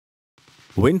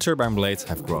Wind turbine blades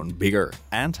have grown bigger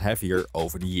and heavier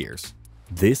over the years.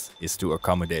 This is to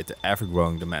accommodate the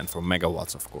ever-growing demand for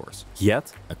megawatts, of course.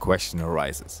 Yet, a question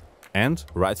arises, and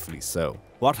rightfully so.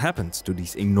 What happens to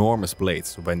these enormous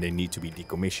blades when they need to be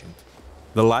decommissioned?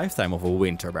 The lifetime of a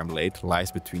wind turbine blade lies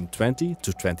between 20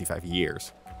 to 25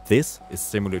 years. This is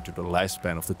similar to the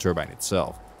lifespan of the turbine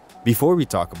itself. Before we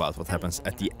talk about what happens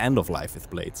at the end of life with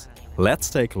blades, let's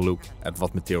take a look at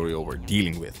what material we're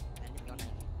dealing with.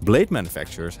 Blade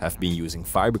manufacturers have been using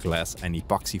fiberglass and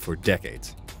epoxy for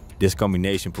decades. This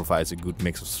combination provides a good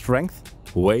mix of strength,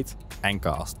 weight and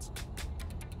cost.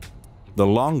 The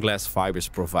long glass fibers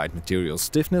provide material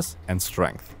stiffness and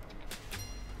strength.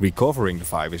 Recovering the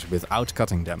fibers without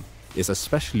cutting them is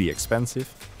especially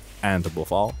expensive and,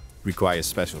 above all, requires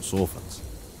special solvents.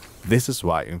 This is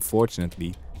why,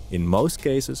 unfortunately, in most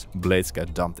cases, blades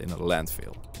get dumped in a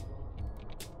landfill.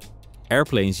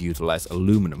 Airplanes utilize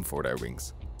aluminum for their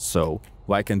wings. So,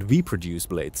 why can't we produce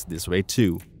blades this way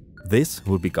too? This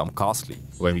would become costly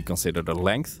when we consider the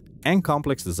length and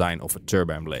complex design of a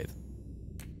turbine blade.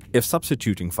 If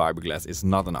substituting fiberglass is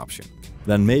not an option,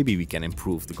 then maybe we can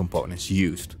improve the components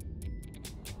used.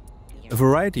 A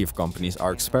variety of companies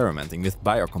are experimenting with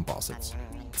biocomposites,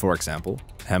 for example,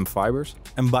 hemp fibers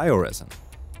and bioresin.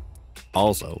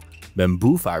 Also,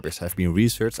 bamboo fibers have been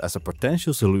researched as a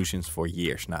potential solution for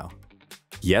years now.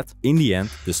 Yet, in the end,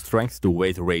 the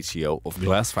strength-to-weight ratio of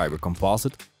glass fiber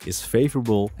composite is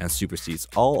favorable and supersedes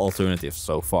all alternatives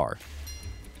so far.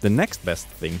 The next best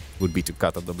thing would be to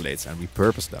cut up the blades and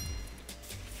repurpose them.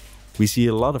 We see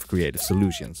a lot of creative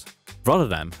solutions.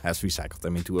 Rotterdam has recycled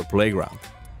them into a playground.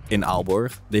 In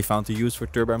Aalborg, they found a use for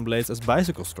turbine blades as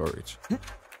bicycle storage.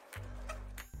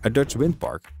 A Dutch wind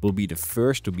park will be the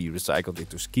first to be recycled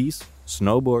into skis,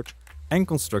 snowboards and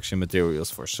construction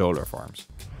materials for solar farms.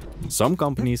 Some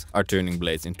companies are turning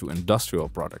blades into industrial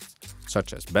products,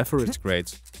 such as beverage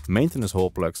crates, maintenance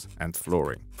hole plugs and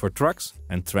flooring for trucks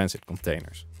and transit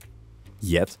containers.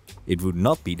 Yet, it would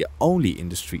not be the only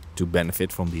industry to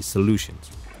benefit from these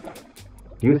solutions.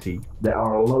 You see, there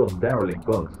are a lot of derelict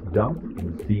boats dumped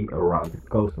in the sea around the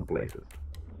coastal places,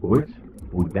 which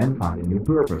would then find a new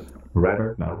purpose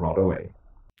rather than rot away.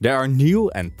 There are new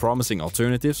and promising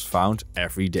alternatives found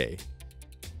every day.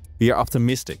 We are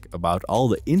optimistic about all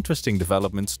the interesting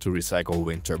developments to recycle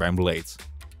wind turbine blades.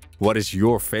 What is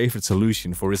your favorite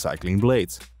solution for recycling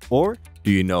blades? Or do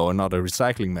you know another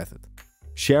recycling method?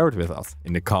 Share it with us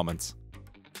in the comments.